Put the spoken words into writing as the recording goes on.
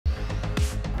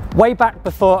Way back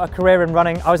before a career in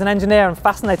running, I was an engineer and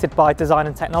fascinated by design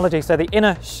and technology, so the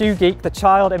inner shoe geek, the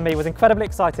child in me, was incredibly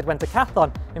excited when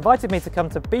Decathlon invited me to come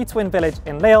to Betwin Village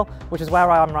in Lille, which is where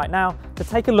I am right now, to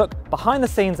take a look behind the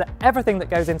scenes at everything that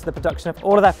goes into the production of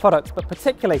all of their products, but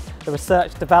particularly the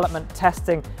research, development,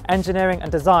 testing, engineering and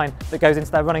design that goes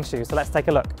into their running shoes. So let's take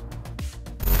a look.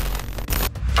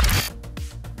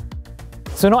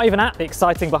 So we're not even at the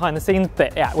exciting behind the scenes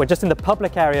bit yet, we're just in the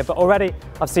public area, but already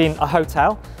I've seen a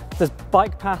hotel. There's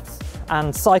bike paths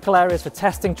and cycle areas for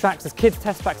testing tracks, there's kids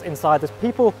test tracks inside, there's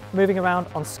people moving around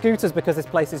on scooters because this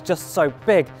place is just so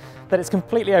big that it's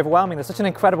completely overwhelming. There's such an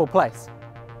incredible place.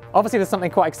 Obviously there's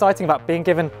something quite exciting about being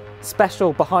given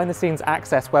special behind the scenes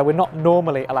access where we're not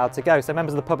normally allowed to go, so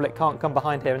members of the public can't come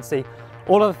behind here and see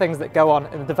all of the things that go on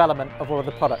in the development of all of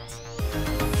the products.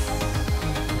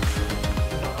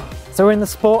 So we're in the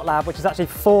sport lab, which is actually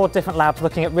 4 different labs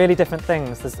looking at really different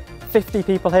things. There's 50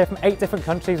 people here from 8 different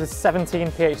countries with 17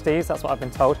 PhDs, that's what I've been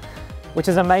told, which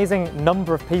is an amazing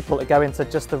number of people that go into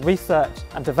just the research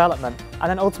and development, and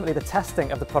then ultimately the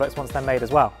testing of the products once they're made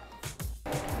as well.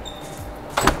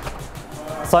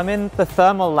 So I'm in the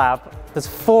thermal lab. There's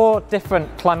 4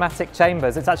 different climatic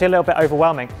chambers. It's actually a little bit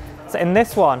overwhelming. So in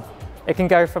this one, it can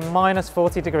go from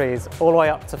 -40 degrees all the way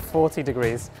up to 40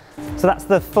 degrees. So that's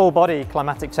the full body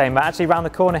climatic chamber. Actually around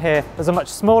the corner here, there's a much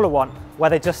smaller one where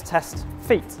they just test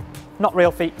feet, not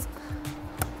real feet.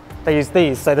 They use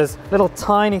these. So there's little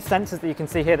tiny sensors that you can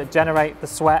see here that generate the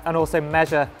sweat and also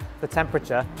measure the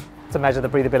temperature to measure the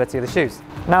breathability of the shoes.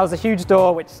 Now there's a huge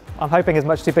door, which I'm hoping is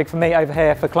much too big for me over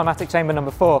here for climatic chamber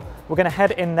number 4. We're going to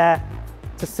head in there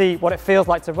to see what it feels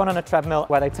like to run on a treadmill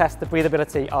where they test the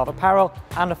breathability of apparel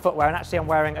and the footwear. And actually I'm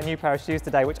wearing a new pair of shoes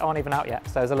today which aren't even out yet,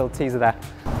 so there's a little teaser there.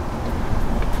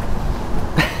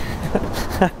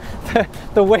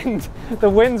 the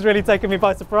wind's really taken me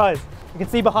by surprise. You can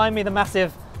see behind me the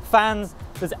massive fans,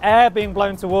 there's air being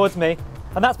blown towards me,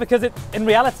 and that's because in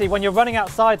reality when you're running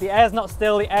outside the air's not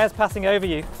still, the air's passing over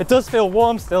you. It does feel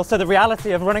warm still, so the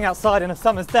reality of running outside in a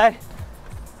summer's day,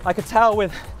 I could tell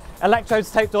with electrodes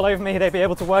taped all over me, they'd be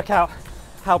able to work out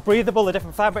how breathable the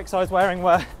different fabrics I was wearing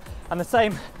were, and the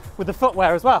same with the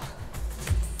footwear as well.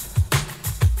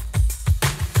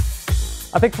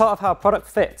 A big part of how a product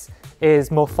fits is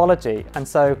morphology, and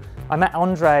so I met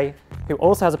Andre, who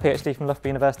also has a PhD from Loughborough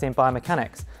University in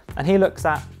biomechanics, and he looks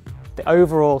at the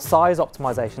overall size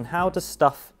optimization. How does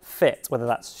stuff fit, whether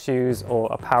that's shoes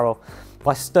or apparel?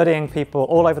 By studying people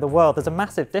all over the world, there's a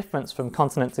massive difference from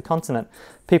continent to continent.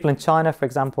 People in China, for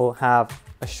example, have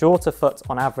a shorter foot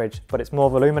on average, but it's more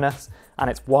voluminous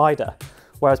and it's wider.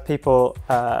 Whereas people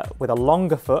with a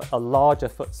longer foot, a larger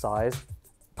foot size,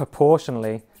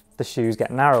 proportionally, the shoes get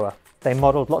narrower. They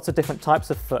modelled lots of different types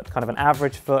of foot, kind of an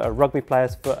average foot, a rugby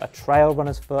player's foot, a trail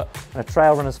runner's foot, and a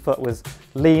trail runner's foot was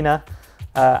leaner,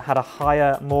 had a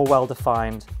higher, more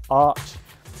well-defined arch,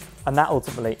 and that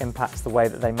ultimately impacts the way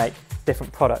that they make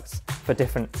different products for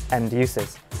different end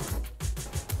uses.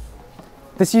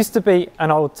 This used to be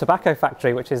an old tobacco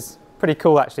factory, which is pretty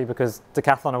cool actually because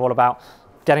Decathlon are all about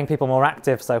getting people more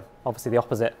active, so obviously the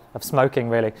opposite of smoking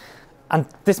really. And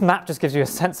this map just gives you a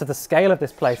sense of the scale of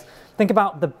this place. Think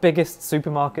about the biggest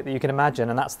supermarket that you can imagine,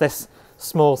 and that's this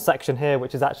small section here,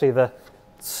 which is actually the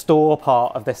store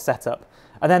part of this setup.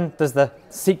 And then there's the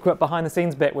secret behind the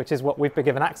scenes bit, which is what we've been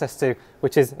given access to,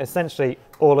 which is essentially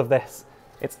all of this.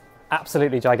 It's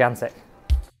absolutely gigantic.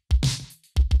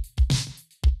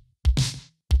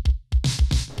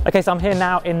 Okay, so I'm here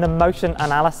now in the motion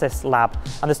analysis lab,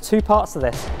 and there's 2 parts to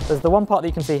this. There's the one part that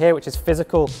you can see here, which is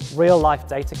physical, real-life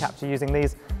data capture using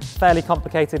these fairly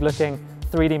complicated-looking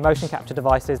 3D motion capture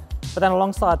devices. But then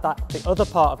alongside that, the other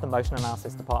part of the motion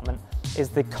analysis department is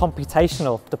the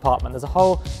computational department. There's a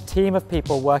whole team of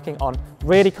people working on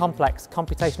really complex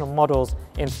computational models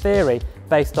in theory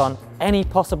based on any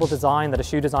possible design that a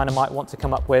shoe designer might want to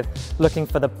come up with, looking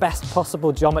for the best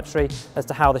possible geometry as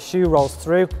to how the shoe rolls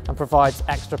through and provides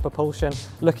extra propulsion,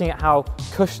 looking at how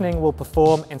cushioning will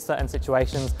perform in certain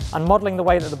situations, and modelling the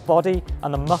way that the body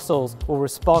and the muscles will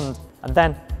respond, and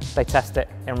then they test it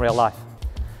in real life.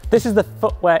 This is the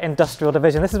footwear industrial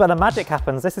division. This is where the magic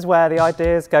happens. This is where the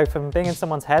ideas go from being in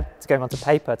someone's head to going onto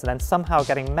paper to then somehow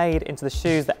getting made into the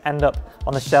shoes that end up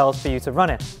on the shelves for you to run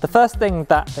in. The first thing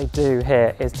that they do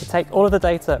here is to take all of the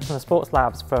data from the sports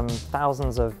labs from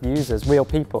thousands of users, real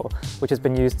people, which has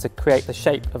been used to create the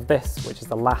shape of this, which is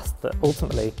the last that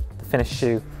ultimately the finished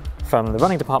shoe from the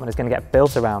running department is going to get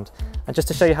built around. And just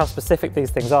to show you how specific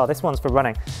these things are, this one's for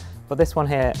running, but this one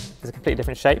here is a completely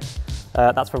different shape.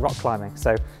 That's for rock climbing.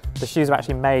 So the shoes are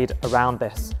actually made around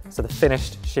this, so the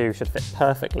finished shoe should fit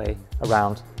perfectly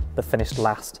around the finished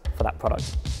last for that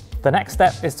product. The next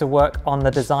step is to work on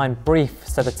the design brief.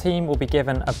 So the team will be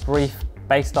given a brief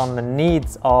based on the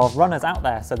needs of runners out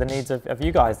there, so the needs of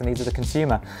you guys, the needs of the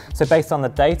consumer. So based on the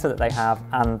data that they have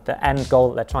and the end goal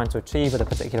that they're trying to achieve with a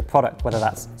particular product, whether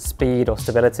that's speed or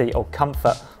stability or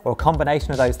comfort or a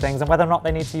combination of those things, and whether or not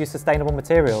they need to use sustainable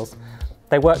materials,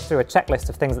 they work through a checklist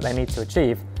of things that they need to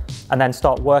achieve and then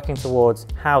start working towards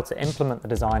how to implement the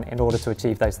design in order to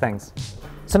achieve those things.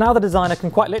 So now the designer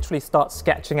can quite literally start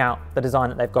sketching out the design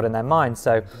that they've got in their mind.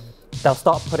 So they'll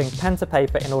start putting pen to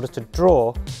paper in order to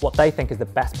draw what they think is the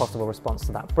best possible response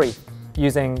to that brief,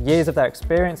 using years of their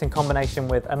experience in combination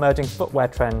with emerging footwear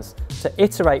trends to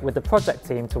iterate with the project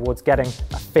team towards getting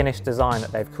a finished design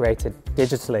that they've created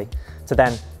digitally to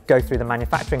then go through the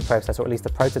manufacturing process, or at least the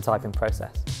prototyping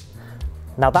process.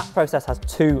 Now that process has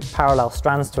two parallel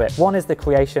strands to it. One is the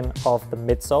creation of the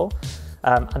midsole,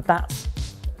 and that's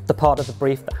the part of the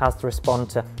brief that has to respond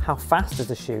to how fast is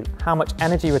the shoe, how much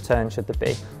energy return should there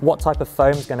be, what type of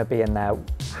foam is going to be in there,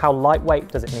 how lightweight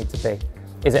does it need to be,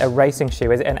 is it a racing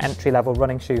shoe, is it an entry-level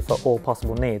running shoe for all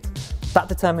possible needs. That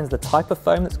determines the type of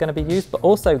foam that's going to be used, but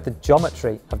also the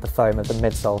geometry of the foam of the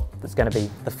midsole that's going to be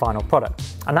the final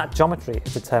product. And that geometry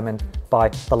is determined by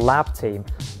the lab team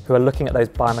who are looking at those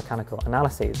biomechanical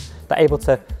analyses. They're able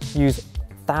to use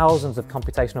thousands of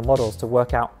computational models to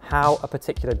work out how a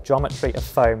particular geometry of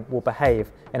foam will behave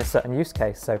in a certain use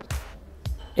case. So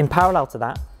in parallel to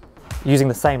that, using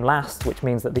the same last, which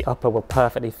means that the upper will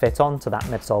perfectly fit onto that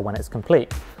midsole when it's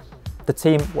complete, the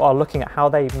team are looking at how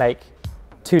they make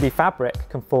 2D fabric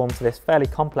conform to this fairly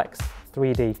complex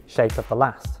 3D shape of the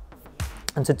last.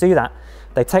 And to do that,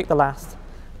 they take the last,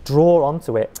 draw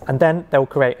onto it, and then they'll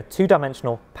create a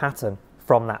two-dimensional pattern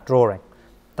from that drawing.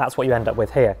 That's what you end up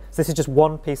with here. So this is just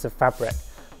one piece of fabric,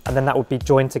 and then that would be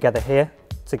joined together here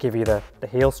to give you the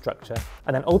heel structure,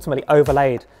 and then ultimately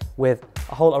overlaid with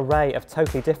a whole array of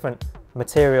totally different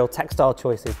material, textile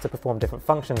choices to perform different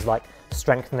functions, like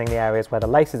strengthening the areas where the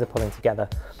laces are pulling together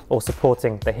or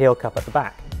supporting the heel cup at the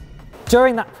back.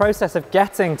 During that process of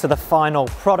getting to the final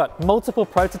product, multiple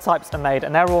prototypes are made,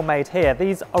 and they're all made here.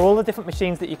 These are all the different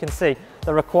machines that you can see that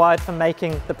are required for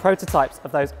making the prototypes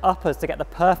of those uppers to get the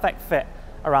perfect fit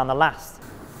around the last.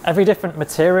 Every different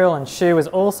material and shoe is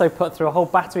also put through a whole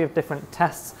battery of different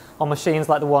tests on machines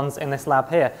like the ones in this lab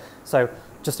here. So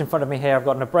just in front of me here, I've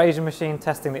got an abrasion machine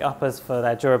testing the uppers for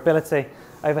their durability.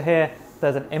 Over here,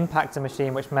 there's an impactor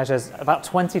machine which measures about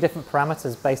 20 different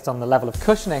parameters based on the level of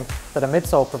cushioning that a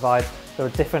midsole provides. There are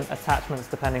different attachments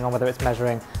depending on whether it's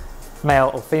measuring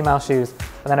male or female shoes.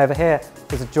 And then over here,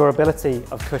 there's a durability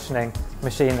of cushioning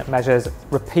machine that measures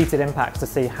repeated impacts to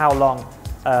see how long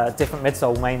different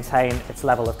midsole will maintain its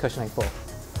level of cushioning for.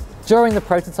 During the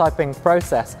prototyping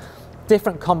process,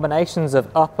 different combinations of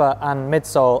upper and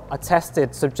midsole are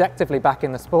tested subjectively back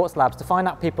in the sports labs to find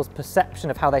out people's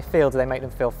perception of how they feel. Do they make them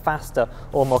feel faster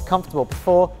or more comfortable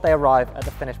before they arrive at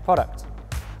the finished product?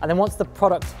 And then once the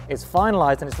product is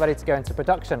finalized and it's ready to go into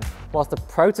production, whilst the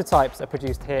prototypes are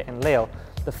produced here in Lille,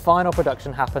 the final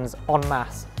production happens en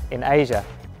masse in Asia.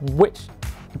 Which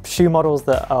shoe models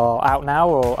that are out now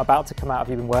or about to come out have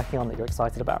you been working on that you're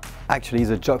excited about? Actually,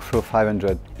 the Jogflow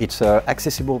 500. It's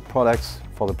accessible products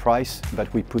for the price,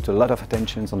 but we put a lot of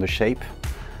attention on the shape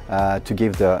to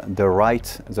give the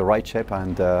right shape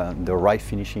and the right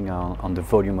finishing on the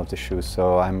volume of the shoes.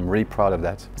 So I'm really proud of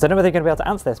that. So I don't know whether you're going to be able to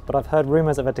answer this, but I've heard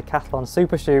rumours of a Decathlon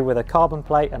super shoe with a carbon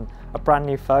plate and a brand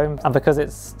new foam. And because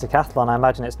it's Decathlon, I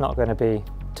imagine it's not going to be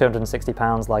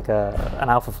 £260 like an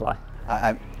Alpha Fly.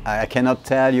 I cannot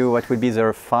tell you what will be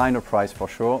their final price for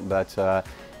sure, but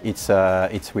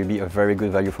it will be a very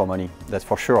good value for money, that's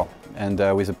for sure. And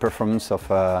with the performance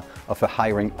of a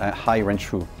high range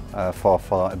shoe for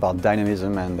about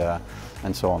dynamism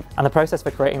and so on. And the process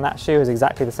for creating that shoe is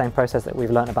exactly the same process that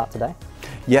we've learned about today?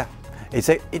 Yeah.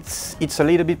 It's a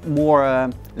little bit more,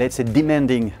 let's say,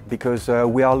 demanding, because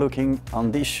we are looking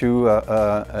on this shoe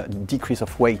a decrease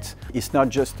of weight. It's not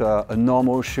just a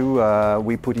normal shoe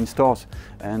we put in stores,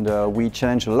 and we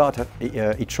challenge a lot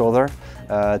each other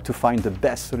to find the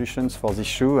best solutions for this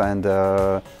shoe. And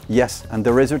yes, and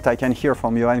the result I can hear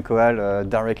from Johan Coel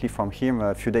directly from him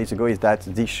a few days ago is that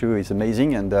this shoe is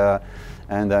amazing,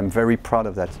 and I'm very proud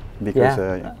of that, because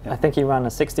yeah. I think he ran a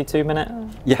 62-minute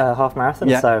half marathon,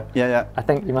 so I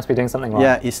think you must be doing something right.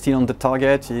 Yeah, he's still on the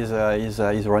target, he's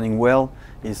running well,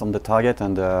 he's on the target,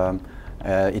 and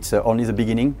it's only the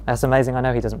beginning. That's amazing. I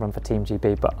know he doesn't run for Team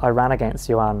GB, but I ran against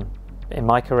Johan in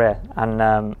my career, and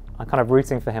I'm kind of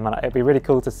rooting for him, and it'd be really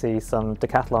cool to see some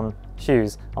Decathlon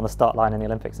shoes on the start line in the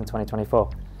Olympics in 2024.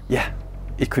 Yeah.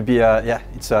 it could be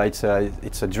it's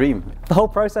a dream. The whole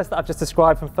process that I've just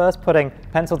described, from first putting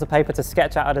pencil to paper to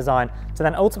sketch out a design to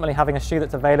then ultimately having a shoe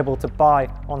that's available to buy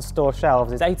on store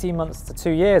shelves, is 18 months to 2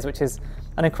 years, which is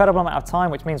an incredible amount of time,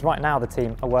 which means right now the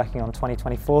team are working on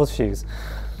 2024's shoes.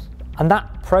 And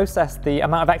that process, the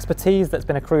amount of expertise that's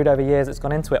been accrued over years that's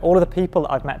gone into it, all of the people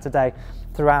that I've met today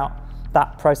throughout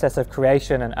that process of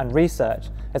creation and research,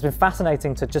 it's been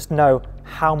fascinating to just know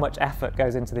how much effort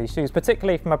goes into these shoes,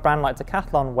 particularly from a brand like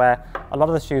Decathlon, where a lot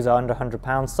of the shoes are under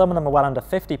 £100, some of them are well under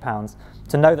 £50.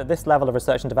 To know that this level of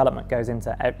research and development goes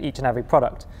into each and every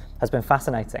product has been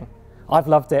fascinating. I've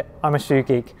loved it. I'm a shoe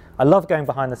geek. I love going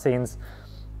behind the scenes.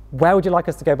 Where would you like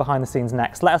us to go behind the scenes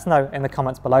next? Let us know in the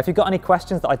comments below. If you've got any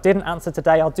questions that I didn't answer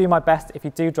today, I'll do my best, if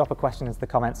you do drop a question into the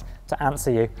comments, to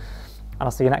answer you. And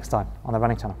I'll see you next time on The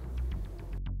Running Channel.